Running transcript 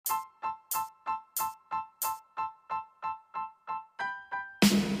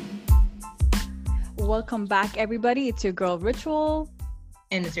welcome back, everybody. It's your girl Ritual,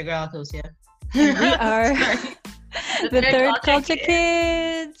 And it's your girl, Tosia. and we are the Third Culture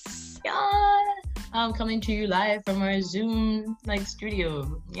Kids. Kids. Yeah. Coming to you live from our Zoom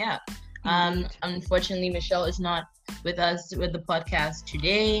studio. Yeah. Unfortunately, Michelle is not with us with the podcast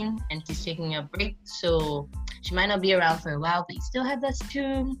today, and she's taking a break, so she might not be around for a while. But you still have us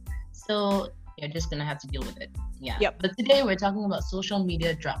too, so you're just gonna have to deal with it. Yeah. Yep. But today we're talking about social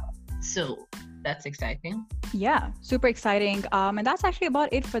media drama, so that's exciting. Yeah, super exciting. And that's actually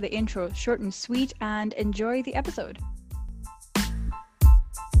about it for the intro. Short and sweet, and enjoy the episode.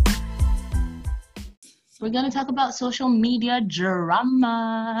 We're going to talk about social media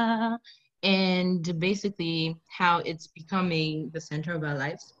drama and basically how it's becoming the center of our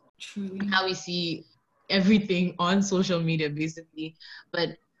lives. Truly. How we see everything on social media, basically. But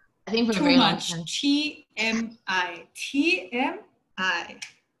I think for Too a very much. long time, TMI.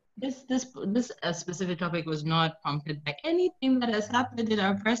 this specific topic was not prompted by anything that has happened in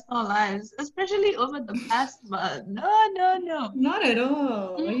our personal lives, especially over the past month. No. Not at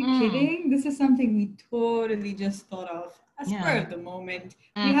all. Are you kidding? This is something we totally just thought of as spur of the moment.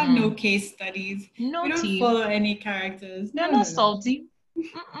 We have no case studies. No We don't tea. follow any characters. They're not salty.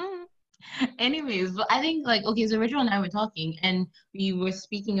 Anyways, but I think so Rachel and I were talking and we were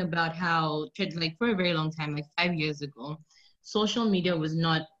speaking about how for a very long time, 5 years ago, social media was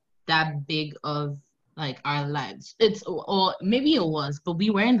not that big of our lives. Or maybe it was, but we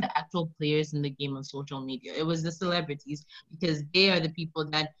weren't the actual players in the game of social media. It was the celebrities, because they are the people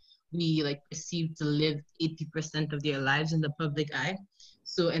that we perceive to live 80% of their lives in the public eye.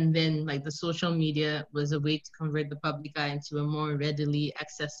 So, and then the social media was a way to convert the public eye into a more readily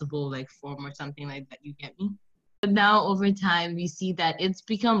accessible form or something like that. You get me? But now over time, we see that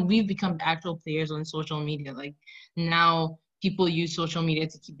we've become the actual players on social media. Now people use social media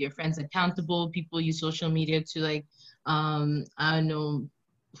to keep their friends accountable. People use social media to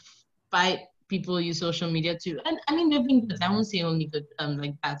fight. People use social media to, and I mean, they've been good. I won't say only good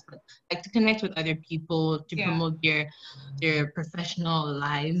that, but to connect with other people, to promote their professional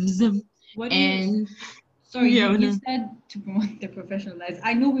lives. You said to promote their professional lives.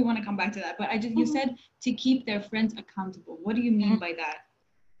 I know we want to come back to that, but you said to keep their friends accountable. What do you mean by that?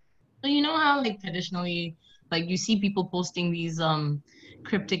 So you know how traditionally you see people posting these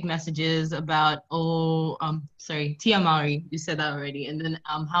cryptic messages about Tia Mowry, you said that already, and then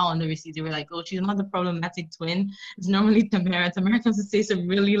how on the receipt they were she's not the problematic twin, it's normally Tamara comes to say some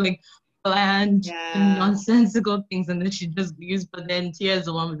really bland and nonsensical things, and then she just leaves, but then Tia is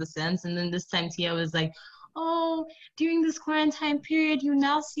the one with the sense. And then this time Tia was during this quarantine period, you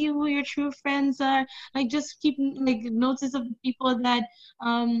now see who your true friends are. Just keep notice of the people that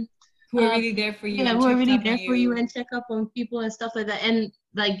who are really there for you. Yeah, who are really there for you and check up on people and stuff like that. And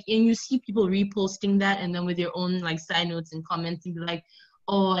and you see people reposting that, and then with your own side notes and comments, and be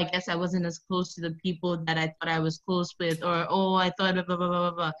I guess I wasn't as close to the people that I thought I was close with, or I thought blah blah blah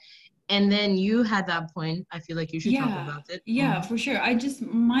blah blah. And then you had that point. I feel like you should talk about it. Yeah, for sure.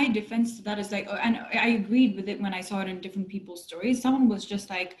 My defense to that is and I agreed with it when I saw it in different people's stories. Someone was just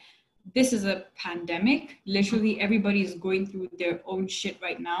this is a pandemic. Literally, everybody is going through their own shit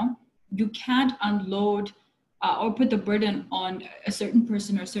right now. You can't unload or put the burden on a certain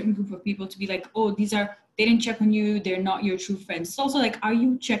person or a certain group of people to be they didn't check on you, they're not your true friends. It's also are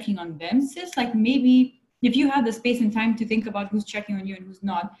you checking on them, sis? Maybe if you have the space and time to think about who's checking on you and who's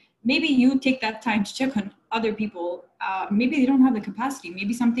not, maybe you take that time to check on other people. Maybe they don't have the capacity.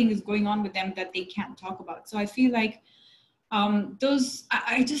 Maybe something is going on with them that they can't talk about. So I feel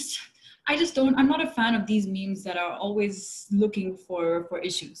I'm not a fan of these memes that are always looking for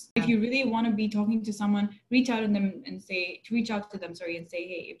issues. If you really want to be talking to someone, reach out to them and say,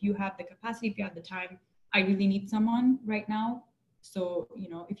 hey, if you have the capacity, if you have the time, I really need someone right now. So,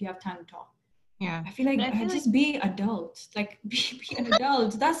 if you have time to talk. Yeah. I feel just be adult. Be an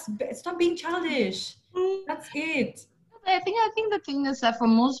adult. Stop being childish. That's it. I think the thing is that for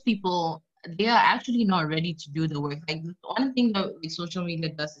most people, they are actually not ready to do the work. One thing that social media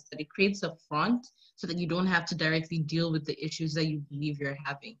does is that it creates a front so that you don't have to directly deal with the issues that you believe you're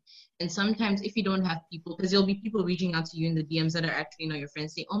having. And sometimes if you don't have people, because there'll be people reaching out to you in the DMs that are actually not your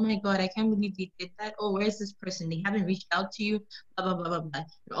friends, saying, oh my God, I can't believe they did that. Oh, where's this person? They haven't reached out to you, blah, blah, blah, blah, blah.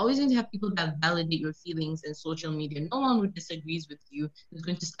 You're always going to have people that validate your feelings in social media. No one who disagrees with you is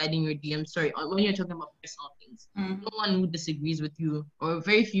going to slide in your DMs. Sorry, when you're talking about personal things. No one who disagrees with you, or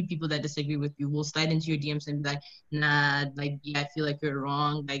very few people that disagree with you, will slide into your DMs and be nah, I feel like you're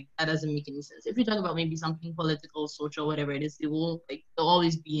wrong. That doesn't make any sense. If you talk about about maybe something political, social, whatever it is, they'll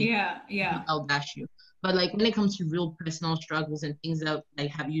always be Yeah. I'll bash you. But like when it comes to real personal struggles and things that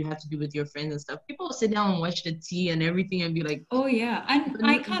like you have to do with your friends and stuff, people will sit down and watch the tea and everything and be like, Oh yeah, and but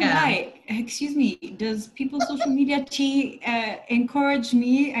I can't yeah. lie. Excuse me, does people's social media tea encourage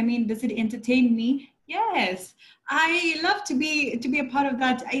me? I mean, does it entertain me? Yes, I love to be a part of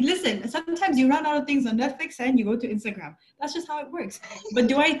that. Listen, sometimes you run out of things on Netflix and you go to Instagram. That's just how it works. But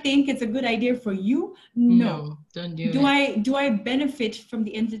do I think it's a good idea for you? No. Don't do Do it. I benefit from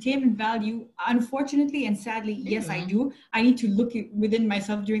the entertainment value? Unfortunately and sadly, yes, I Yeah. do. I need to look within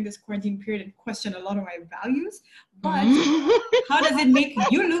myself during this quarantine period and question a lot of my values. But how does it make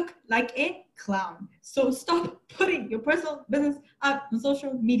you look like a clown? So stop putting your personal business out on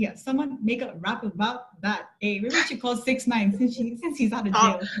social media. Someone make a rap about that. Hey, maybe we should call 6ix9ine since he's out of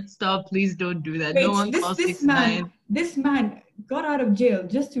jail. Stop, please don't do that. Wait, No one calls 6ix9ine. this man got out of jail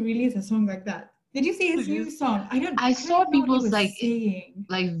just to release a song like that. Did you see his new song? I saw don't know what he people's was like saying.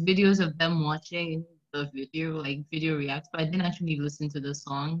 videos of them watching the video reacts, but I didn't actually listen to the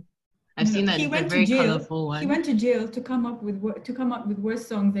song. I've seen that He it's a went to very jail. colorful one. He went to jail to come up with worse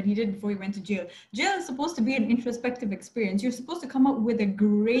songs than he did before he went to jail. Jail is supposed to be an introspective experience. You're supposed to come up with a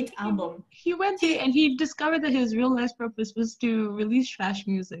great album. He went there and he discovered that his real life purpose was to release trash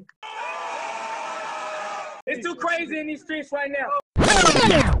music. It's too crazy in these streets right now.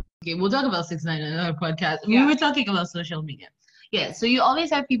 Okay, we'll talk about 6ix9ine in another podcast. Yeah. We were talking about social media. Yeah, so you always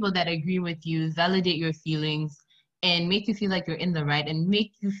have people that agree with you, validate your feelings, and make you feel like you're in the right, and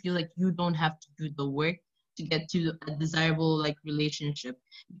make you feel like you don't have to do the work to get to a desirable relationship.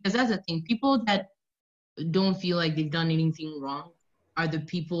 Because that's the thing, people that don't feel like they've done anything wrong are the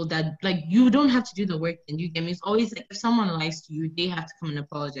people that you don't have to do the work. And you get me? It's always like if someone lies to you, they have to come and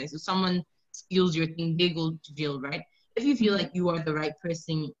apologize. If someone steals your thing, they go to jail, right? If you feel like you are the right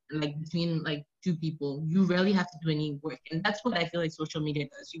person, between two people, you rarely have to do any work. And that's what I feel like social media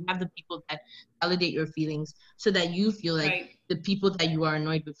does. You have the people that validate your feelings so that you feel like the people that you are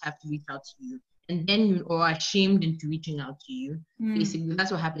annoyed with have to reach out to you. And then you are shamed into reaching out to you. Basically,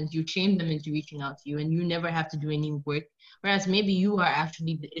 that's what happens. You shame them into reaching out to you and you never have to do any work. Whereas maybe you are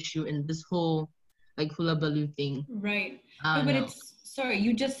actually the issue in this whole hula baloo thing. Right. No, but it's, sorry,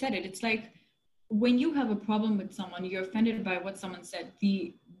 you just said it. It's like, when you have a problem with someone, you're offended by what someone said,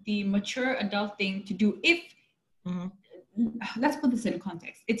 the mature adult thing to do, if let's put this in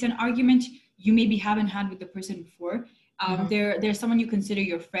context, it's an argument you maybe haven't had with the person before. There's someone you consider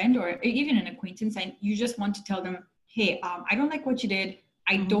your friend or even an acquaintance, and you just want to tell them, hey, I don't like what you did,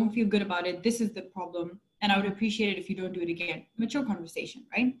 I don't feel good about it, this is the problem, and I would appreciate it if you don't do it again. Mature conversation,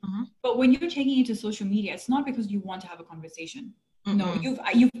 right? But when you're taking it to social media, it's not because you want to have a conversation. No, you've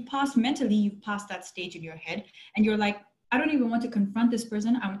passed that stage in your head, and you're like, I don't even want to confront this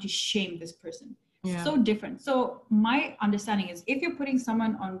person, I want to shame this person. So different. So my understanding is, if you're putting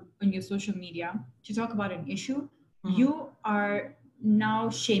someone on your social media to talk about an issue, you are now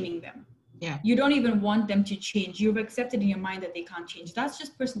shaming them. You don't even want them to change. You've accepted in your mind that they can't change. That's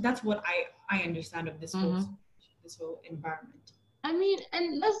just that's what I understand of this whole environment. I mean,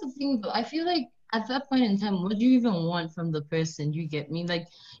 and that's the thing though, I feel like at that point in time, what do you even want from the person? You get me?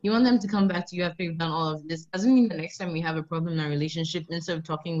 You want them to come back to you after you've done all of this. Doesn't mean the next time we have a problem in our relationship, instead of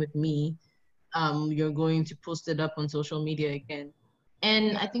talking with me, you're going to post it up on social media again.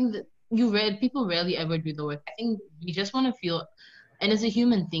 And I think that people rarely ever do the work. I think we just want to feel, and it's a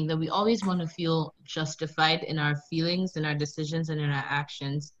human thing, that we always want to feel justified in our feelings, in our decisions, and in our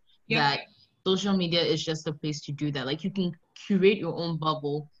actions. That social media is just a place to do that. You can curate your own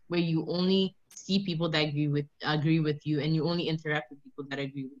bubble where you only see people that agree with you, and you only interact with people that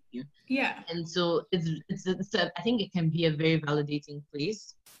agree with you. And so I think it can be a very validating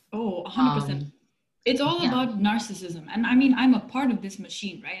place. 100%. It's all about narcissism, and I mean, I'm a part of this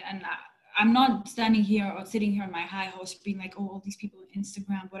machine, right? And I'm not standing here or sitting here in my high horse being like, oh, all these people on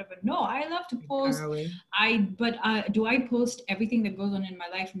Instagram, whatever. No, I love to post. Do I post everything that goes on in my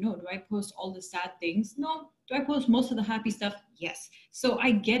life? No. Do I post all the sad things? No. Do I post most of the happy stuff? Yes. So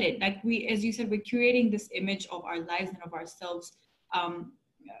I get it. As you said, we're curating this image of our lives and of ourselves,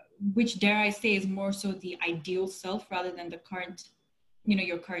 which, dare I say, is more so the ideal self rather than the current,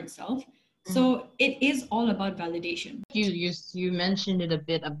 your current self. So it is all about validation. You mentioned it a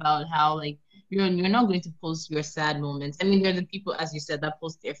bit about how you're not going to post your sad moments. I mean, there are the people, as you said, that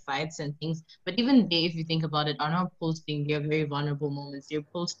post their fights and things, but even they, if you think about it, are not posting their very vulnerable moments. They're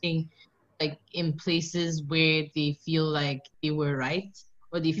posting in places where they feel like they were right,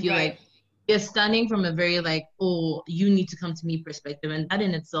 or they feel like they're standing from a very oh, you need to come to me perspective, and that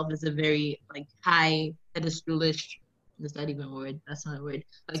in itself is a very high pedestalish Is that even a word? That's not a word.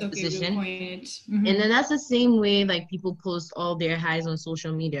 It's Like okay, we'll position. coin it. And then that's the same way like people post all their highs on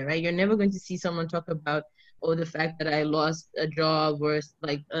social media, right? You're never going to see someone talk about, oh, the fact that I lost a job, or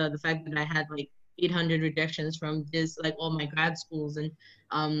like the fact that I had like 800 rejections from this, like all my grad schools and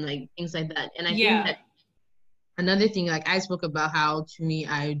like things like that. And I think Yeah. that another thing, like I spoke about how to me,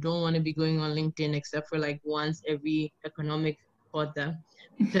 I don't want to be going on LinkedIn except for like once every economic quarter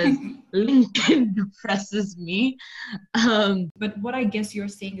because LinkedIn depresses me. But what I guess you're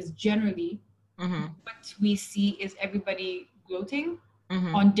saying is generally Mhm, what we see is everybody gloating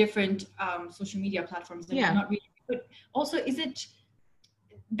mhm. on different social media platforms, and Yeah. we're not really. But also, is it?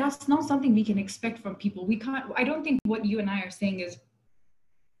 That's not something we can expect from people. We can't. I don't think what you and I are saying is,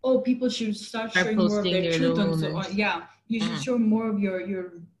 oh, people should start Start showing more of posting their their truth little on. So, moments. yeah, you should Mhm. show more of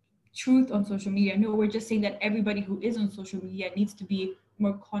your truth on social media. No, we're just saying that everybody who is on social media needs to be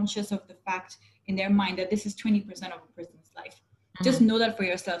more conscious of the fact in their mind that this is 20% of a person's life. Just Mhm. know that for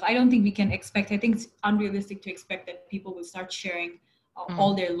yourself. I don't think we can expect, I think it's unrealistic to expect that people will start sharing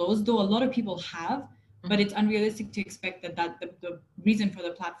all their lows, though a lot of people have, but it's unrealistic to expect that the reason for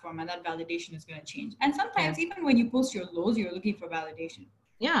the platform and that validation is going to change. And sometimes Yeah. even when you post your lows, you're looking for validation.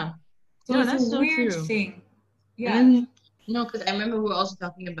 Yeah. So No, it's a that's so weird true. thing. And Yeah. then, no, because I remember we were also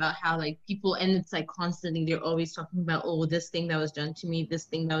talking about how like people, and it's like constantly they're always talking about, oh, this thing that was done to me, this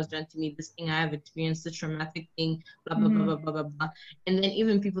thing that was done to me, this thing I have experienced, this traumatic thing, blah blah blah Mhm. blah blah blah blah. And then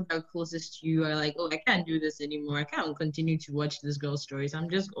even people that are closest to you are like, oh, I can't do this anymore. I can't continue to watch this girl's stories. I'm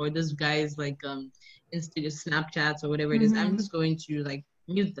just, or this guy's like Insta Snapchats or whatever it is. I'm Mhm. just going to like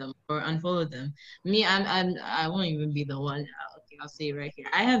mute them or unfollow them. Me, I won't even be the one. Okay, I'll say it right here.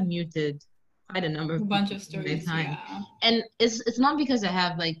 I have muted quite a number A of bunch people of in my stories. time, Yeah. and it's not because I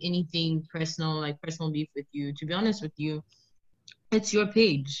have like anything personal, like personal beef with you. To be honest with you, it's your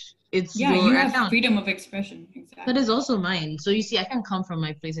page, it's Yeah, your you have account. freedom of expression. That is Exactly. also mine. So you see, I can come from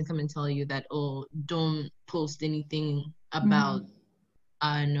my place and come and tell you that, oh, don't post anything about, Mhm.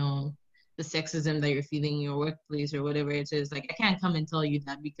 I don't know, the sexism that you're feeling in your workplace or whatever it is. Like, I can't come and tell you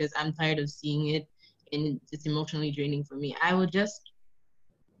that because I'm tired of seeing it and it's emotionally draining for me. I will just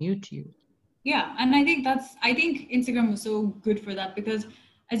mute you. Yeah, and I think Instagram was so good for that because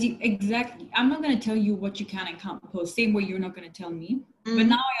as you exactly, I'm not going to tell you what you can and can't post, same way you're not going to tell me. But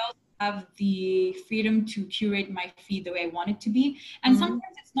now Mm-hmm. I also have the freedom to curate my feed the way I want it to be. And Mm-hmm.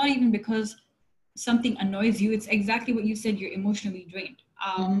 sometimes it's not even because something annoys you, it's exactly what you said, you're emotionally drained.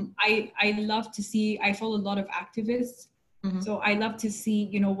 Mm-hmm. I love to see, I follow a lot of activists, Mm-hmm. so I love to see,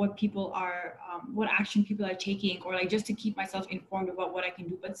 what people are, what action people are taking, or like just to keep myself informed about what I can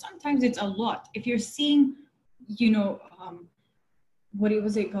do. But sometimes it's a lot. If you're seeing, what it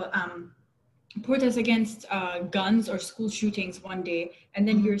was it called, protests against guns or school shootings one day, and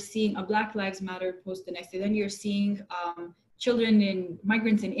then Mm-hmm. you're seeing a Black Lives Matter post the next day, then you're seeing children in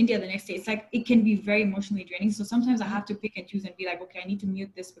migrants in India the next day. It's like it can be very emotionally draining. So sometimes I have to pick and choose and be like, okay, I need to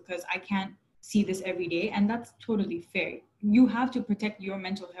mute this because I can't see this every day, and that's totally fair. You have to protect your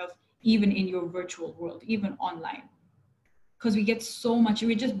mental health even in your virtual world, even online, because we get so much,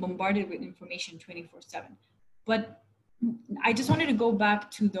 we're just bombarded with information 24/7. But I just wanted to go back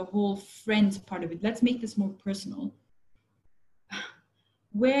to the whole friends part of it. Let's make this more personal.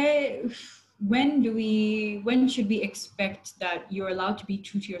 Where, when should we expect that you're allowed to be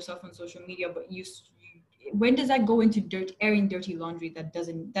true to yourself on social media, but when does that go into airing dirty laundry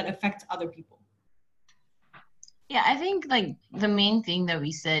that affects other people? Yeah, I think like the main thing that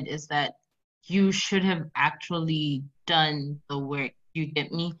we said is that you should have actually done the work. You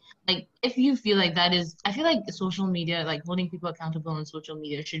get me? Like, if you feel like that is, I feel like social media, like holding people accountable on social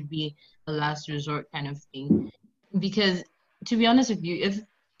media should be a last resort kind of thing. Because to be honest with you, if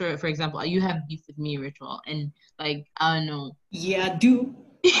for example, you have beef with me, Ritual, and like, I don't know, Yeah, do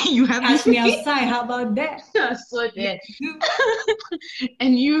you have beef catch me with me? outside. How about that? So Yeah, dead. do.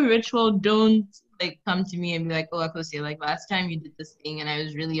 And you, Ritual, don't like come to me and be like, oh, Akosia, like last time you did this thing and I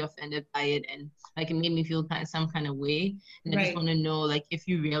was really offended by it and like it made me feel some kind of way. And I just Right. want to know like if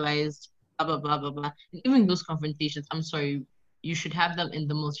you realized blah blah blah blah blah. And even those confrontations, I'm sorry, you should have them in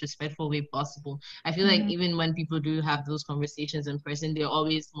the most respectful way possible. I feel like Mhm. even when people do have those conversations in person, they're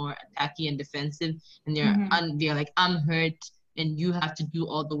always more attacky and defensive and Mhm. they're like, I'm hurt and you have to do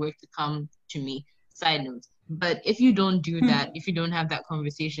all the work to come to me. Side note. But if you don't do that, if you don't have that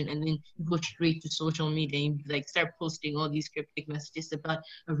conversation and then you go straight to social media and like start posting all these cryptic messages about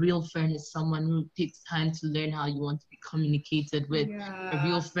a real friend is someone who takes time to learn how you want to be communicated with. A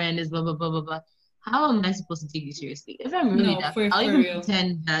real Yeah. friend is blah blah blah blah blah. How am I supposed to take you seriously? If I'm really No, deaf, for I'll for even real.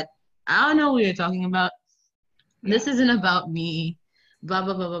 pretend that I don't know what you're talking about. This Yeah. isn't about me, blah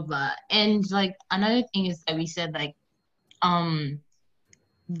blah blah blah blah. And like another thing is that we said like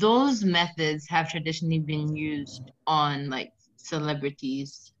those methods have traditionally been used on like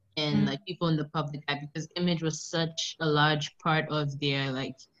celebrities and like people in the public eye because image was such a large part of their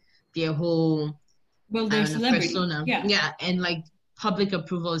like their whole Well, I they're don't know celebrities. persona. Yeah. Yeah, and like public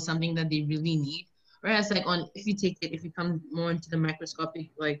approval is something that they really need. Whereas like on if you take it, if you come more into the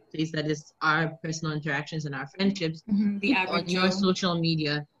microscopic like place that is our personal interactions and our friendships, The people on average your Joe. social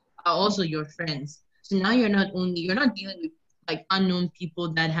media are also your friends. So now you're not dealing with like unknown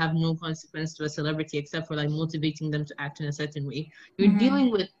people that have no consequence to a celebrity except for like motivating them to act in a certain way. You're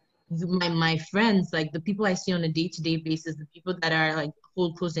dealing with my friends, like the people I see on a day-to-day basis, the people that are like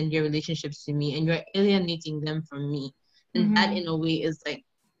hold close and dear relationships to me, and you're alienating them from me. And that in a way is like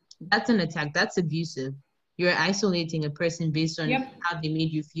that's an attack. That's abusive. You're isolating a person based on Yep. how they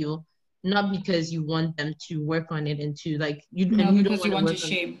made you feel, not because you want them to work on it and to like you No, and you because don't you want want to to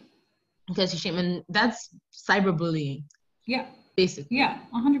work on shame. because you shame, and that's cyberbullying, Yeah. basically. Yeah,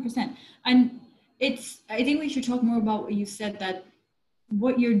 100%. And I think we should talk more about what you said, that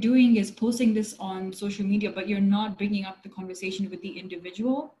what you're doing is posting this on social media, but you're not bringing up the conversation with the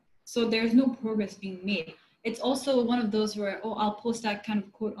individual. So there's no progress being made. It's also one of those where, oh, I'll post that kind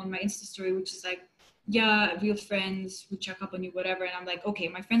of quote on my Insta story, which is like, yeah, real friends who check up on you, whatever. And I'm like, okay,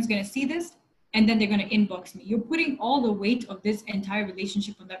 my friend's going to see this and then they're going to inbox me. You're putting all the weight of this entire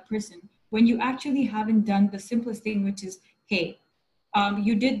relationship on that person when you actually haven't done the simplest thing, which is, hey,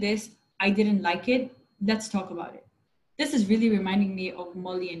 you did this, I didn't like it, let's talk about it. This is really reminding me of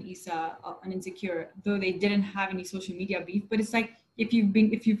Molly and Issa on Insecure, though they didn't have any social media beef. But it's like if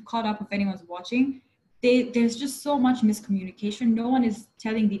you've caught up, if anyone's watching, there's just so much miscommunication. No one is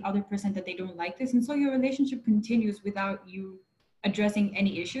telling the other person that they don't like this, and so your relationship continues without you addressing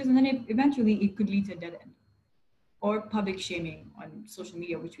any issues, and then eventually it could lead to a dead end or public shaming on social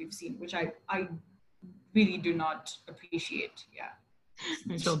media, which we've seen, which I really do not appreciate. Yeah.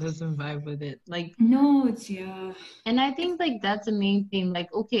 Rachel doesn't vibe with it. Like, No, it's yeah. and I think like that's the main thing.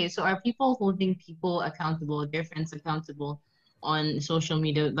 Like, okay, so are people holding people accountable, their friends accountable on social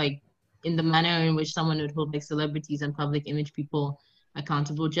media, like in the manner in which someone would hold like celebrities and public image people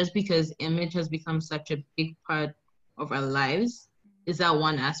accountable just because image has become such a big part of our lives? Is that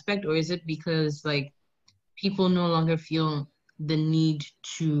one aspect, or is it because like people no longer feel the need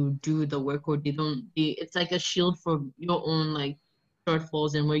to do the work or it's like a shield for your own like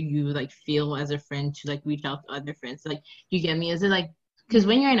shortfalls and where you like feel as a friend to like reach out to other friends, like you get me? Is it like because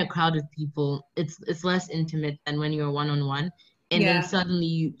when you're in a crowd of people it's less intimate than when you're one-on-one and then Yeah. suddenly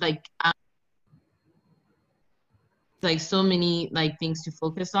you like so many like things to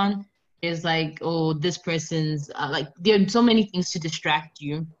focus on. There's like, oh, this person's like there are so many things to distract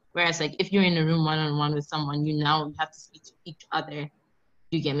you. Whereas like if you're in a room one-on-one with someone, you now have to speak to each other.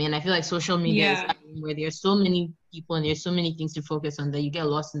 You get me? And I feel like social media is Yeah. that room where there's so many people and there's so many things to focus on that you get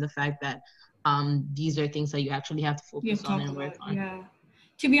lost in the fact that these are things that you actually have to You focus on talk and work about, on. yeah.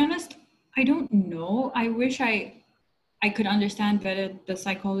 To be honest, I don't know. I wish I could understand better the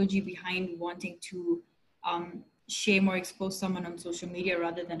psychology behind wanting to shame or expose someone on social media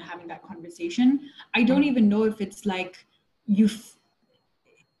rather than having that conversation. I don't even know if it's like you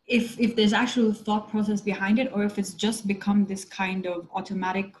if there's actual thought process behind it, or if it's just become this kind of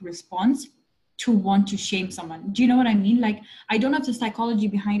automatic response to want to shame someone. Do you know what I mean? Like, I don't know if the psychology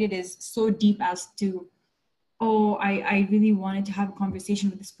behind it is so deep as to, oh, I really wanted to have a conversation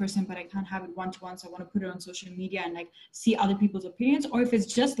with this person, but I can't have it one-to-one, so I want to put it on social media and like see other people's opinions, or if it's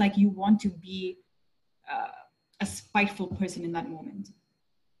just like you want to be a spiteful person in that moment.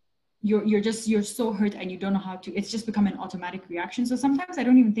 You're so hurt and you don't know how to, it's just become an automatic reaction. So sometimes I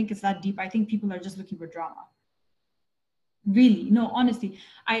don't even think it's that deep. I think people are just looking for drama. Really, no, honestly,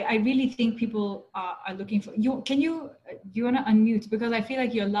 I really think people are looking for you. Can you want to unmute, because I feel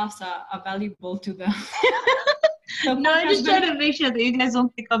like your laughs are valuable to the No, I'm just trying to make sure that you guys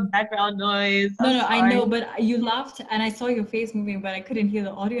don't pick up background noise. No, I know, but you laughed and I saw your face moving, but I couldn't hear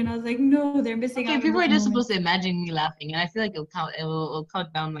the audio, and I was like, no, they're missing out. Okay, people are just supposed to imagine me laughing, and I feel like it'll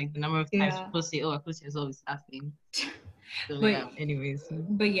count down like the number of times people say, "Oh, Akusia is always laughing." So But, yeah, anyways.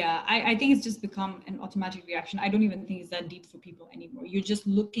 But yeah, I think it's just become an automatic reaction. I don't even think it's that deep for people anymore. You're just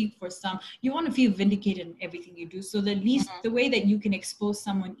looking for you want to feel vindicated in everything you do. So the least, the way that you can expose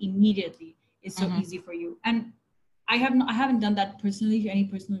someone immediately is so easy for you. And I haven't done that personally, any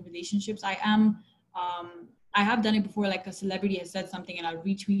personal relationships. I have done it before, like a celebrity has said something and I'll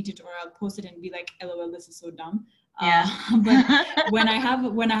retweet it or I'll post it and be like, LOL, this is so dumb. Yeah. But when I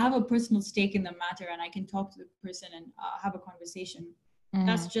have a personal stake in the matter and I can talk to the person and have a conversation,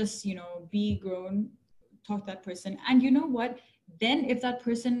 that's just, be grown, talk to that person. And you know what? Then if that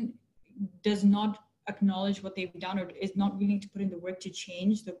person does not acknowledge what they've done or is not willing to put in the work to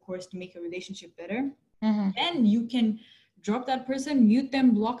change the course to make a relationship better, then you can drop that person, mute them,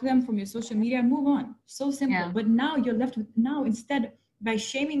 block them from your social media, move on. So simple. Yeah. But now you're left with, now instead, by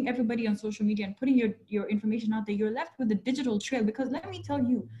shaming everybody on social media and putting your information out there, you're left with a digital trail. Because let me tell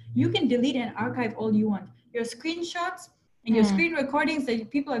you, you can delete and archive all you want. Your screenshots and your screen recordings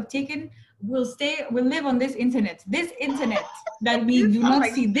that people have taken will live on this internet that we do not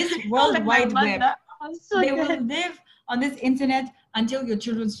see, this World Wide Web. They will live on this internet until your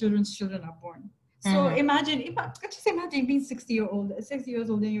children's children are born. So just imagine being 60 years old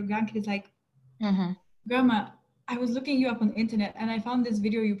and your grandkid is like, Grandma, I was looking you up on the internet and I found this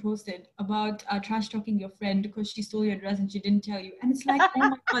video you posted about trash talking your friend because she stole your dress and she didn't tell you. And it's like, oh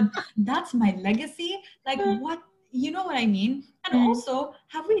my God, that's my legacy. Like what, you know what I mean? And also,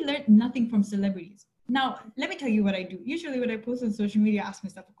 have we learned nothing from celebrities? Now, let me tell you what I do. Usually when I post on social media, I ask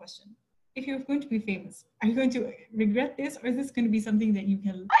myself a question. If you're going to be famous, are you going to regret this, or is this going to be something that you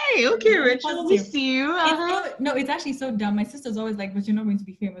can? Hey, okay, Rachel, we see you. It's actually so dumb. My sister's always like, "But you're not going to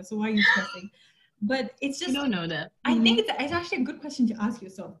be famous, so why are you stressing?" But it's just, you don't know that. I think it's actually a good question to ask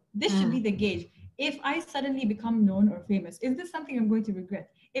yourself. This should be the gauge. If I suddenly become known or famous, is this something I'm going to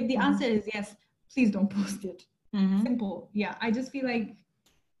regret? If the answer is yes, please don't post it. Simple. Yeah, I just feel like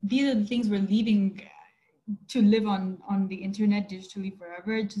these are the things we're leaving to live on the internet digitally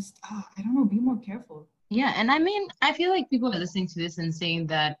forever. Just I don't know, be more careful. Yeah, and I mean, I feel like people are listening to this and saying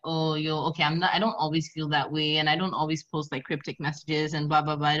that, oh, I don't always feel that way, and I don't always post like cryptic messages and blah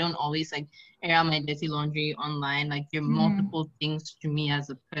blah blah. I don't always like air out my dirty laundry online. Like there are multiple things to me as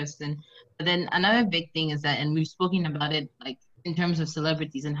a person. But then another big thing is that, and we've spoken about it like in terms of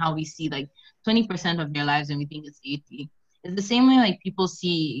celebrities and how we see like 20% of their lives and we think it's 80. It's the same way like people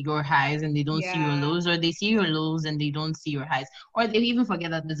see your highs and they don't see your lows, or they see your lows and they don't see your highs, or they even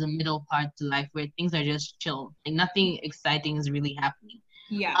forget that there's a middle part to life where things are just chill, like nothing exciting is really happening.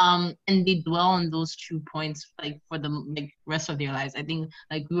 And they dwell on those 2 points like for the like rest of their lives. I think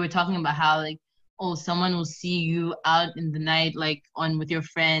like we were talking about how like, oh, someone will see you out in the night like on with your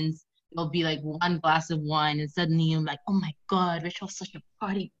friends. There'll be like one glass of wine and suddenly you're like, oh my God, Rachel's such a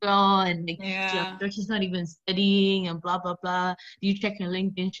party girl, and like she's not even studying and blah blah blah. Do you check her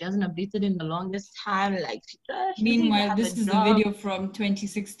LinkedIn? She hasn't updated in the longest time. Like meanwhile, this is a video from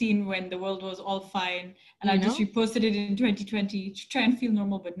 2016 when the world was all fine, and I just reposted it in 2020 to try and feel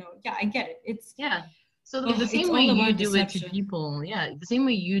normal. But no, I get it. It's So the same way you do it to people, the same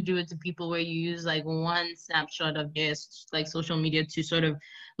way you do it to people, where you use like one snapshot of their like social media to sort of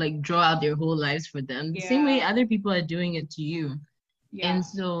like draw out their whole lives for them. The same way other people are doing it to you. And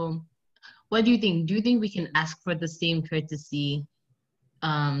so, what do you think? Do you think we can ask for the same courtesy,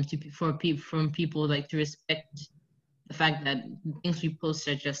 from people, like to respect the fact that things we post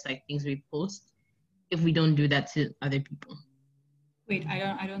are just like things we post, if we don't do that to other people? Wait,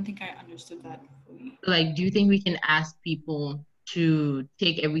 I don't think I understood that fully. Like, do you think we can ask people to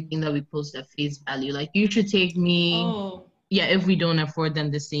take everything that we post at face value? Like, you should take me. If we don't afford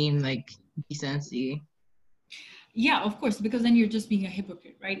them the same like decency. Yeah, of course, because then you're just being a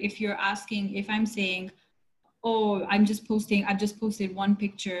hypocrite, right? If I'm saying, oh, I've just posted one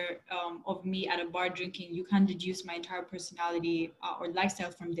picture of me at a bar drinking, you can't deduce my entire personality or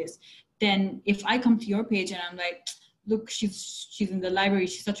lifestyle from this. Then if I come to your page and I'm like, look, she's in the library,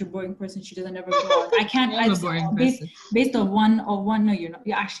 she's such a boring person, she doesn't ever go out. I can't. I'm a boring person. Based on one, no, you're not.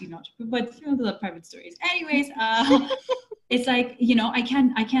 You're actually not. But those are private stories. Anyways, it's like,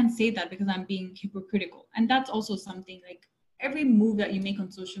 I can't say that because I'm being hypocritical. And that's also something like every move that you make on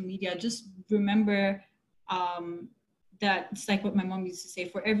social media, just remember that it's like what my mom used to say: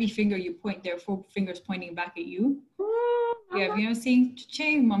 for every finger you point, there are 4 fingers pointing back at you. Yeah, saying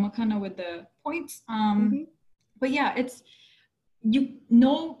cha-ching, Mama Kana with the points. But yeah, it's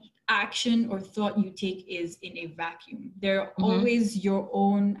no action or thought you take is in a vacuum. There are always your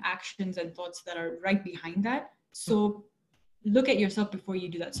own actions and thoughts that are right behind that. So look at yourself before you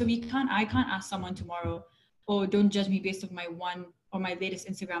do that. So I can't ask someone tomorrow, oh, don't judge me based on my one or my latest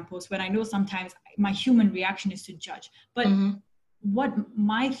Instagram post, when I know sometimes my human reaction is to judge. But what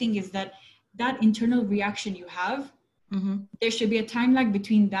my thing is that internal reaction you have, there should be a time lag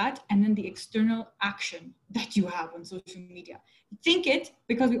between that and then the external action that you have on social media. Think it,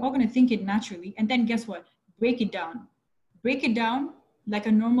 because we're all going to think it naturally. And then guess what? Break it down like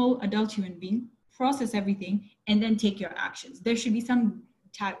a normal adult human being, process everything, and then take your actions. There should be some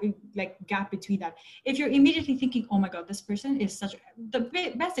gap between that. If you're immediately thinking, oh my God, this person is the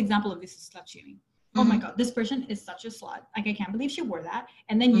best example of this is slut shaming. Oh my God, this person is such a slut. Like, I can't believe she wore that.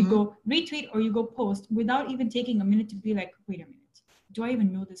 And then you go retweet or you go post without even taking a minute to be like, wait a minute, do I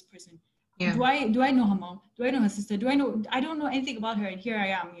even know this person? Yeah. Do I know her mom? Do I know her sister? I don't know anything about her, and here I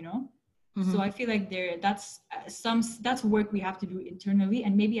am, you know. Mhm. So I feel like that's work we have to do internally,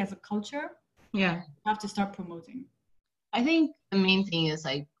 and maybe as a culture, Yeah. we have to start promoting. I think the main thing is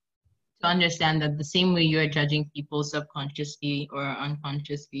like to understand that the same way you're judging people subconsciously or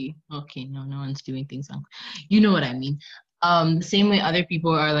unconsciously, okay, no one's doing things you know what I mean. The same way other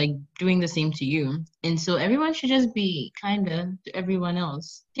people are like doing the same to you. And so everyone should just be kinda to everyone else.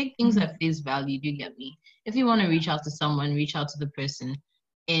 Take things at face value, do you get me? If you want to reach out to someone, reach out to the person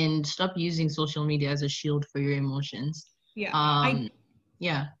and stop using social media as a shield for your emotions. Yeah.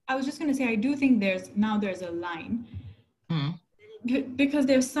 Yeah. I was just gonna say I do think there's a line. Mhm. Because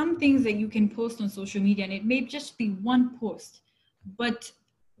there's some things that you can post on social media and it may just be one post, but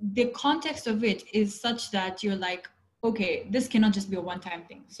the context of it is such that you're like, okay, this cannot just be a one-time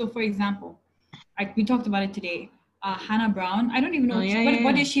thing. So for example, we talked about it today, Hannah Brown. I don't even know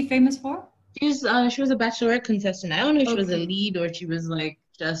what is she famous for? She was a bachelorette contestant. I don't know if she was a Okay. lead or she was like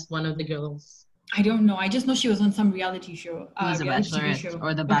just one of the girls. I don't know. I just know she was on some reality show, She was a reality TV bachelorette show.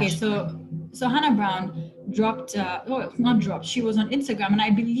 or the Okay, bachelor. so Hannah Brown dropped, not dropped. She was on Instagram, and I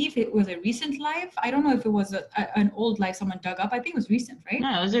believe it was a recent live. I don't know if it was an old live someone dug up. I think it was recent, right?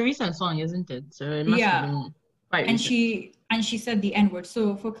 No, it was a recent song, isn't it? So it must have been quite And recent. she said the N-word.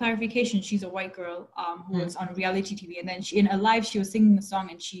 So for clarification, she's a white girl who was on reality TV, and then in a live she was singing the song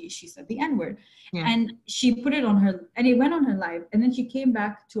and she said the N-word. Yeah. And she put it on her, and it went on her live, and then she came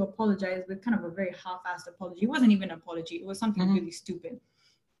back to apologize with kind of a very half-assed apology. It wasn't even an apology, it was something really stupid.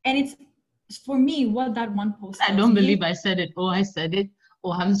 And it's, for me, what that one post I don't believe I said it. Oh, I said it.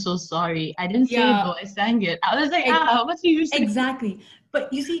 Oh, I'm so sorry. I didn't say it though. I sang it. I was like, what do you say? Exactly.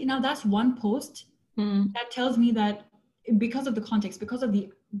 But you see, now that's one post that tells me that because of the context, because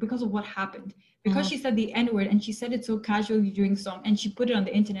of what happened, because she said the N-word and she said it so casually during song and she put it on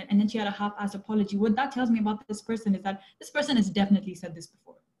the internet and then she had a half-assed apology. What that tells me about this person is that this person has definitely said this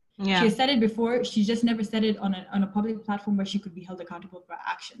before. Yeah. She has said it before. She just never said it on a public platform where she could be held accountable for her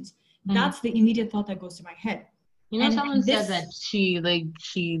actions. That's the immediate thought that goes to my head. You know, someone said that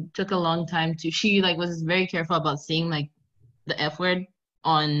she took a long time to, she like was very careful about saying like the F word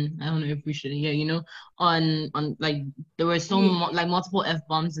on, I don't know if we should, you know, on like there were like multiple F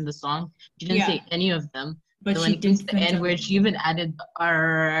bombs in the song. She didn't say any of them. But so when it comes to the N word, she even added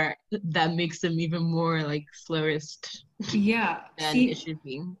R that makes them even more like slurist. Yeah. than it should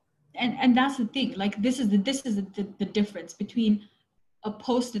be. And that's the thing. Like this is the difference between a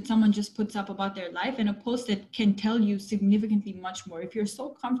post that someone just puts up about their life and a post that can tell you significantly much more. If you're so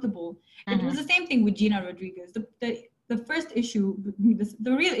comfortable, it was the same thing with Gina Rodriguez. The first issue,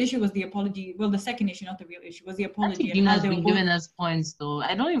 the real issue was the apology. Well, the second issue, not the real issue, was the apology. Gina's been giving us points though.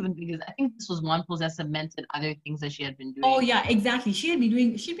 I don't even think I think this was one post that cemented other things that she had been doing. Oh yeah, exactly. She'd been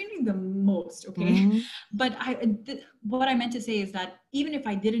doing the most, okay? But what I meant to say is that even if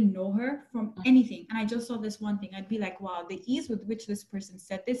I didn't know her from anything and I just saw this one thing, I'd be like, wow, the ease with which this person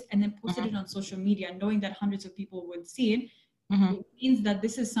said this and then posted it on social media, knowing that hundreds of people would see it, it means that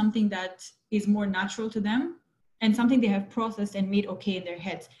this is something that is more natural to them and something they have processed and made okay in their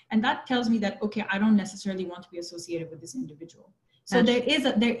heads. And that tells me that, okay, I don't necessarily want to be associated with this individual. So there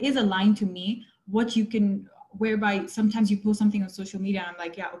is a line to me, what you can, whereby sometimes you post something on social media and I'm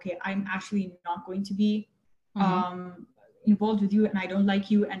like, yeah, okay, I'm actually not going to be involved with you and I don't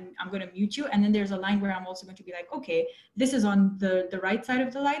like you and I'm going to mute you. And then there's a line where I'm also going to be like, okay, this is on the right side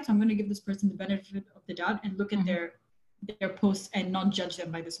of the line. So I'm going to give this person the benefit of the doubt and look at their posts and not judge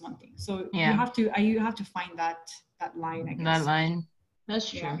them by this one thing. So you have to find that line, I guess. That line. That's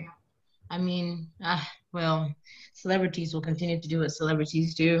true. Yeah. I mean, well, celebrities will continue to do what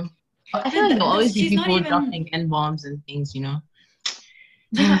celebrities do. I feel like there'll always be people dropping N-bombs and things, you know?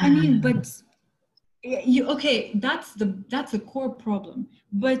 Yeah, I mean, but that's the core problem.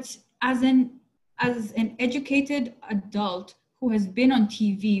 But as an educated adult who has been on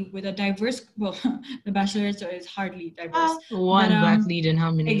TV with a diverse, well, The Bachelorette is hardly diverse. One black lead in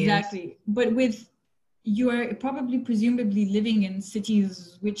how many years? Exactly. But you are probably presumably living in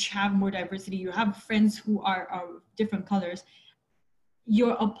cities which have more diversity. You have friends who are of different colors.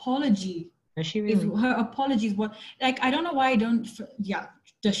 Your apology her apology is what, like, I don't know why I don't,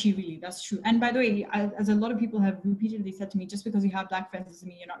 does she really? That's true. And by the way, as a lot of people have repeatedly said to me, just because you have black friends doesn't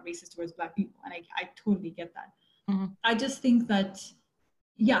mean you're not racist towards black people. And I totally get that. I just think that,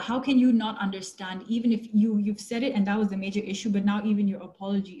 how can you not understand, even if you've said it and that was the major issue, but now even your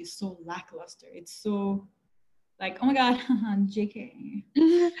apology is so lackluster. It's so like, oh my God, JK.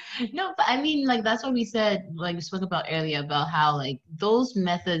 No, but I mean, like, that's what we said, like we spoke about earlier, about how like those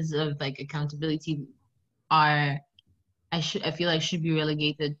methods of like accountability are I feel like should be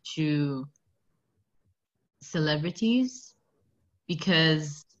relegated to celebrities,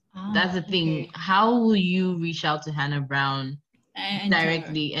 because that's the thing. Okay. How will you reach out to Hannah Brown And tell her.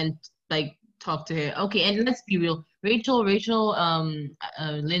 directly and like talk to her? Okay, and let's be real. Rachel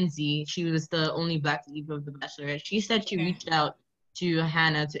Lindsay, she was the only black lead of The Bachelorette. She said she Okay. reached out to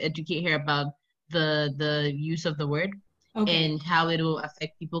Hannah to educate her about the use of the word Okay. and how it will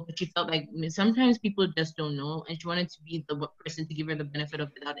affect people, because she felt like sometimes people just don't know, and she wanted to be the person to give her the benefit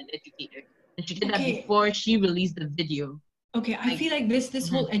of the doubt and educate her. And she did that Okay. before she released the video. Okay, I Like, feel like this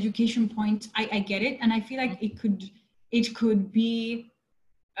whole education point, I get it, and I feel like it could be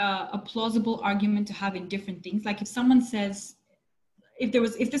a plausible argument to have in different things. Like if someone says,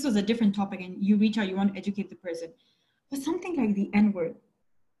 if this was a different topic and you reach out, you want to educate the person, but something like the N-word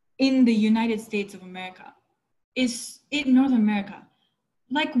in the United States of America is in North America.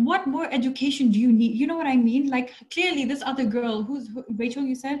 Like, what more education do you need? You know what I mean? Like, clearly, this other girl, Rachel,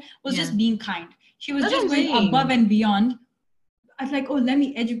 you said, was just being kind. She was That's just what I'm going saying. above and beyond. I was like, oh, let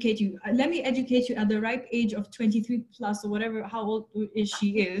me educate you. Let me educate you at the ripe age of 23 plus or whatever, how old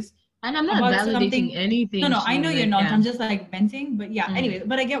she is. And I'm not About validating something. anything. No, I know you're not. Yeah. I'm just like venting. But yeah, Mhm. anyway,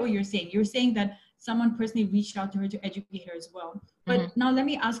 but I get what you're saying. You're saying that someone personally reached out to her to educate her as well. But now let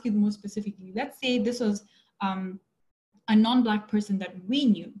me ask you more specifically. Let's say this was a non-Black person that we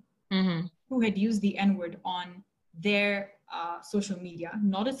knew who had used the N-word on their social media,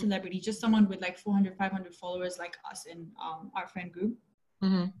 not a celebrity, just someone with like 400, 500 followers like us in our friend group.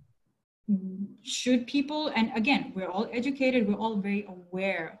 Should people, and again, we're all educated, we're all very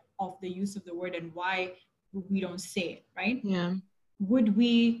aware of the use of the word and why we don't say it, right? Yeah. Would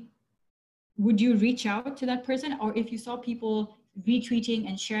you reach out to that person? Or if you saw people retweeting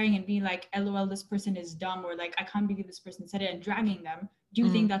and sharing and being like, LOL, this person is dumb, or like, I can't believe this person said it, and dragging them, do you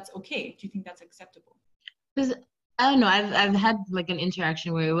think that's okay? Do you think that's acceptable? Because I don't know, I've had like an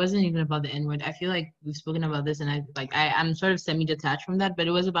interaction where it wasn't even about the N-word. I feel like we've spoken about this, and I'm sort of semi-detached from that, but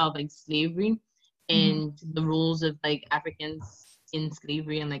it was about like slavery and the rules of like Africans in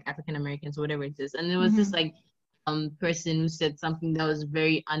slavery and like African Americans, whatever it is. And there was this like person who said something that was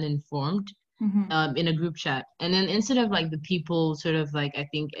very uninformed in a group chat. And then instead of like the people sort of like, I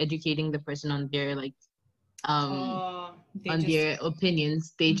think, educating the person on their like on their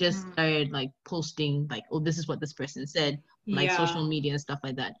opinions, they just started like posting like, oh, this is what this person said, like social media and stuff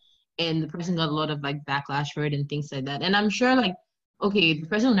like that. And the person got a lot of like backlash for it and things like that. And I'm sure like, okay, the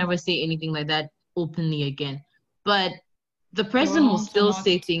person will never say anything like that openly again, but the person will still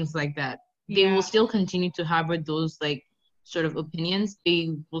say things like that. They will still continue to harbor those like sort of opinions.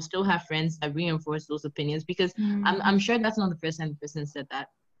 They will still have friends that reinforce those opinions, because I'm sure that's not the first time the person said that.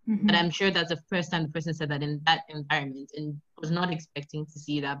 But I'm sure that's the first time the person said that in that environment and was not expecting to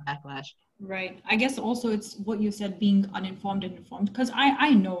see that backlash. Right. I guess also it's what you said, being uninformed and informed, because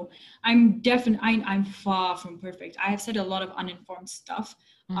I know I'm far from perfect. I have said a lot of uninformed stuff,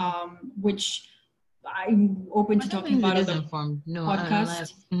 which I'm open to talking about on the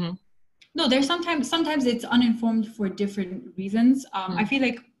podcast. No, there's sometimes it's uninformed for different reasons. I feel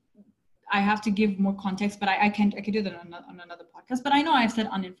like I have to give more context, but I can do that on another podcast. But I know I've said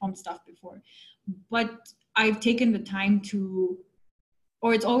uninformed stuff before, but I've taken the time to,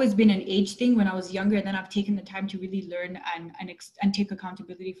 or it's always been an age thing. When I was younger, and then I've taken the time to really learn and take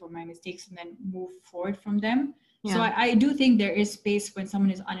accountability for my mistakes and then move forward from them. Yeah. So I do think there is space when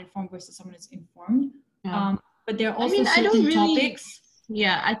someone is uninformed versus someone is informed. Yeah. But there are also certain topics.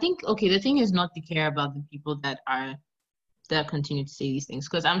 Yeah, I think, okay, the thing is not to care about the people that continue to say these things,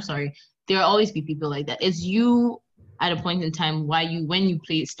 because I'm sorry, there will always be people like that. It's you at a point in time when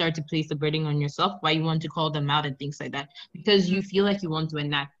you start to place the burden on yourself, why you want to call them out and things like that, because you feel like you want to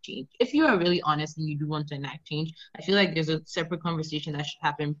enact change. If you are really honest and you do want to enact change, I feel like there's a separate conversation that should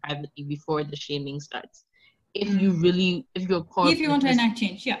happen privately before the shaming starts. If you want to enact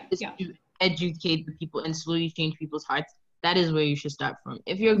change, to educate the people and slowly change people's hearts, that is where you should start from.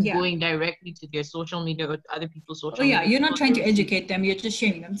 If you're going directly to their social media or other people's social media, you're not trying to educate them, you're just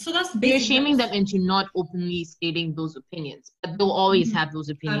shaming them. So that's basically, you're shaming them into not openly stating those opinions, but they'll always have those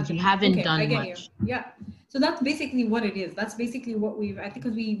opinions. You haven't done much. Yeah, so that's basically what it is. That's basically what I think,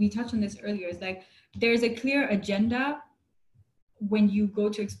 because we touched on this earlier, is like there's a clear agenda when you go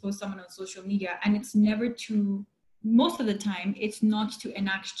to expose someone on social media, and it's never to, most of the time it's not to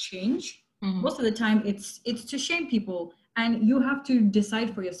enact change. Most of the time it's to shame people. And you have to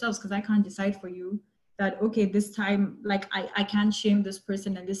decide for yourselves, because I can't decide for you that, okay, this time, like I can't shame this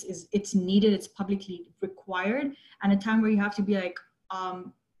person, and it's needed, it's publicly required. And a time where you have to be like,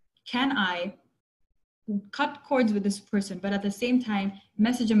 can I cut cords with this person, but at the same time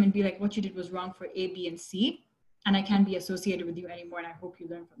message them and be like, what you did was wrong for A, B, and C. and I can't be associated with you anymore, and I hope you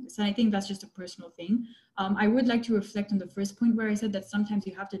learn from this. And I think that's just a personal thing. I would like to reflect on the first point where I said that sometimes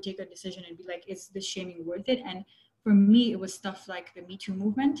you have to take a decision and be like, is this shaming worth it? And for me, it was stuff like the Me Too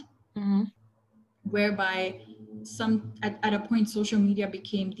movement, whereby at a point, social media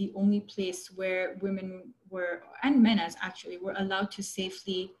became the only place where women were, and men as actually, were allowed to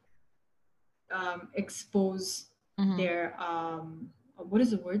safely expose their, what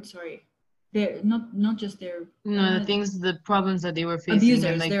is the word? Sorry. They're not just their the problems that they were facing. Abusers,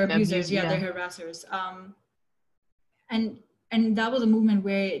 and, like, they're abusers, abuse, they're harassers. And that was a movement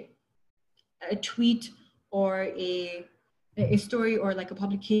where a tweet or a story or like a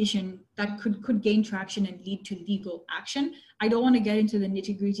publication that could gain traction and lead to legal action. I don't want to get into the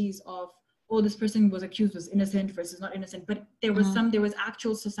nitty-gritties of, oh, this person was accused, was innocent versus not innocent, but there was there was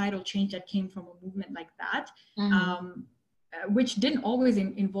actual societal change that came from a movement like that. Which didn't always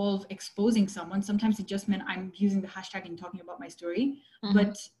involve exposing someone. Sometimes it just meant I'm using the hashtag and talking about my story.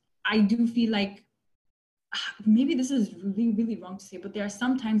 But I do feel like, maybe this is really, really wrong to say, but there are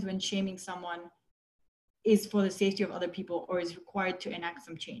some times when shaming someone is for the safety of other people or is required to enact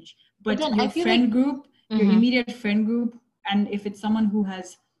some change. But your friend group, your immediate friend group, and if it's someone who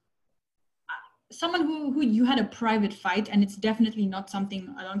has, someone who you had a private fight, and it's definitely not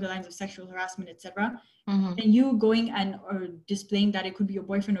something along the lines of sexual harassment, etc., and you going and or displaying that it could be your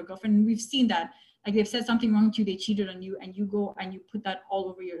boyfriend or girlfriend, and we've seen that, like they've said something wrong to you, they cheated on you, and you go and you put that all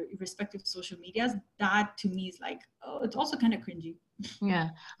over your respective social medias. That to me is like, oh, it's also kind of cringy. Yeah,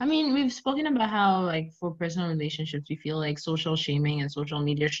 I mean, we've spoken about how, like, for personal relationships, we feel like social shaming and social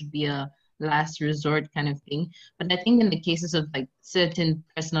media should be a last resort kind of thing. But I think in the cases of like certain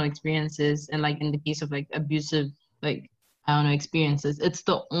personal experiences, and like in the case of like abusive, like, I don't know, experiences, it's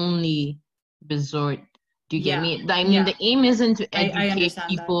the only resort. Do you get me? I mean, the aim isn't to educate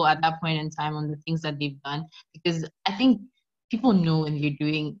people at that point in time on the things that they've done, because I think people know when you're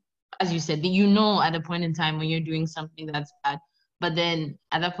doing, as you said, you know at a point in time when you're doing something that's bad. But then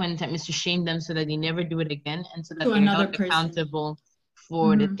at that point in time is to shame them so that they never do it again, and so that they're held accountable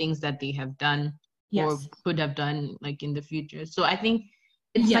for the things that they have done or could have done, like, in the future. So I think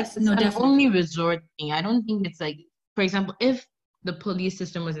it's an only resort thing. I don't think it's like, for example, if the police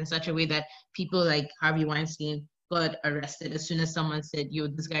system was in such a way that people like Harvey Weinstein got arrested as soon as someone said, yo,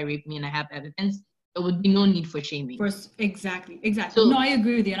 this guy raped me and I have evidence, there would be no need for shaming. Exactly. So, no, I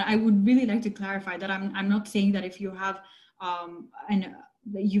agree with you. And I would really like to clarify that I'm not saying that if you have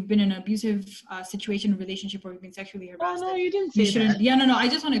you've been in an abusive situation, relationship, or you've been sexually harassed. Oh, no, you didn't say that. Yeah, no, I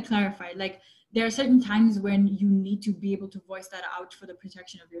just want to clarify. Like, there are certain times when you need to be able to voice that out for the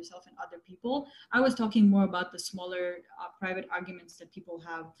protection of yourself and other people. I was talking more about the smaller private arguments that people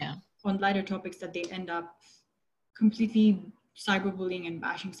have on lighter topics that they end up completely cyberbullying and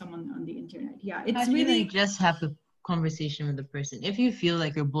bashing someone on the internet. Yeah, it's really just have a conversation with the person. If you feel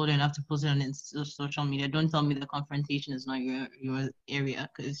like you're bold enough to post it on social media, don't tell me the confrontation is not your area,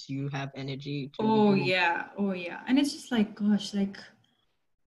 because you have energy to yeah, and it's just like, gosh, like,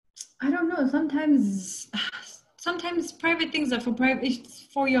 I don't know, sometimes private things are for private, it's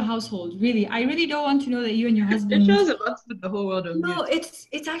for your household. Really, I really don't want to know that you and your husband. It shows about the whole world on no mute.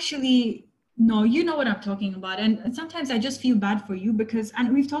 It's actually, no, you know what I'm talking about. And sometimes I just feel bad for you because,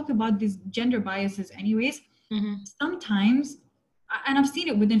 and we've talked about these gender biases anyways. Sometimes, and I've seen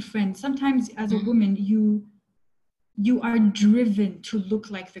it within friends, sometimes as a woman, you are driven to look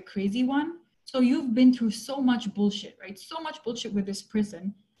like the crazy one. So you've been through so much bullshit, right? So much bullshit with this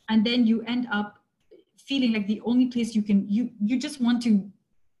person. And then you end up feeling like the only place you can, you just want to,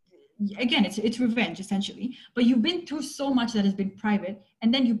 again, it's revenge essentially, but you've been through so much that has been private.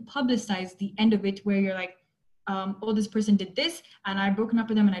 And then you publicize the end of it where you're like, oh, this person did this and I've broken up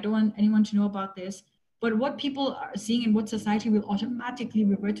with them and I don't want anyone to know about this. But what people are seeing and what society will automatically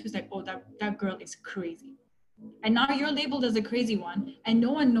revert to is like, oh, that girl is crazy. And now you're labeled as a crazy one, and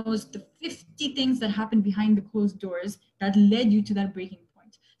no one knows the 50 things that happened behind the closed doors that led you to that breaking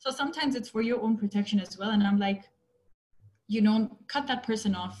point. So sometimes it's for your own protection as well. And I'm like, cut that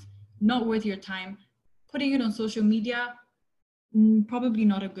person off, not worth your time. Putting it on social media, probably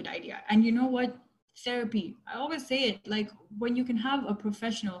not a good idea. And you know what? Therapy, I always say it, like, when you can have a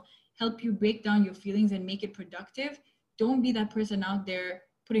professional help you break down your feelings and make it productive, don't be that person out there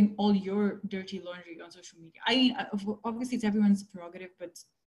putting all your dirty laundry on social media. I mean, obviously it's everyone's prerogative, but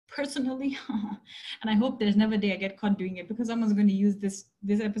personally, and I hope there's never a day I get caught doing it, because someone's going to use this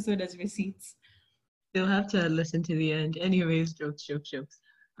episode as receipts. They'll have to listen to the end. Anyways, jokes. So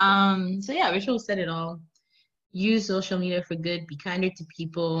yeah, Rachel said it all. use social media for good. Be kinder to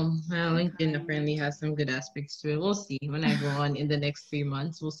people. LinkedIn kind. apparently has some good aspects to it. We'll see when I go on in the next 3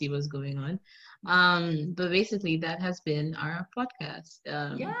 months. We'll see what's going on. But basically, that has been our podcast.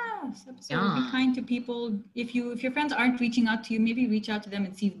 Yes, episode. Yeah. Be kind to people. If your friends aren't reaching out to you, maybe reach out to them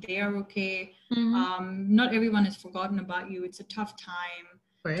and see if they are okay. Not everyone has forgotten about you. It's a tough time.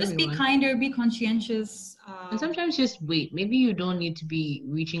 For Just everyone. be kinder, be conscientious. And sometimes just wait. Maybe you don't need to be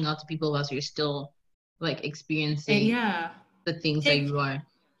reaching out to people whilst you're still like experiencing Yeah, the things that Take- you are.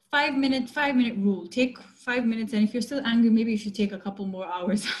 5 minute rule. Take 5 minutes, and if you're still angry, maybe you should take a couple more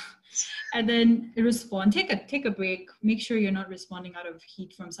hours, and then respond. Take a break. Make sure you're not responding out of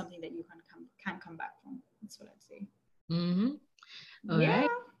heat from something that you can't come back from. That's what I'd say. All Yeah. right.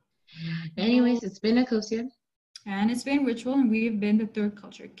 Anyways, it's been Akosia. And it's been Ritual, and we've been the Third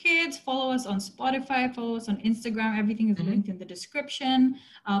Culture Kids. Follow us on Spotify, follow us on Instagram. Everything is linked in the description.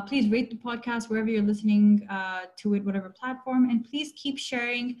 Please rate the podcast wherever you're listening to it, whatever platform. And please keep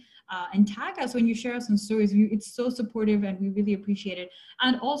sharing and tag us when you share us on stories. It's so supportive and we really appreciate it.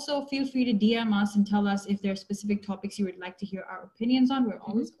 And also feel free to DM us and tell us if there are specific topics you would like to hear our opinions on. We're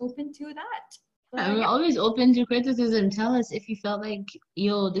always open to that. I'm always open to criticism. Tell us if you felt like,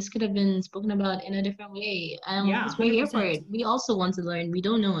 this could have been spoken about in a different way. We're here for 100%. it. We also want to learn. We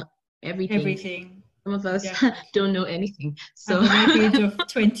don't know everything. Some of us don't know anything. So at the ripe age of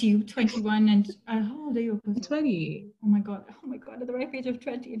 20, 21, and how old are you? 20. Oh my God. At the ripe age of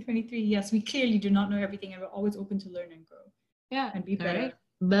 20 and 23. Yes, we clearly do not know everything, and we're always open to learn and grow. Yeah. And be better. All right.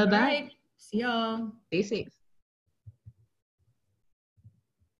 Bye-bye. All right. See y'all. Stay safe.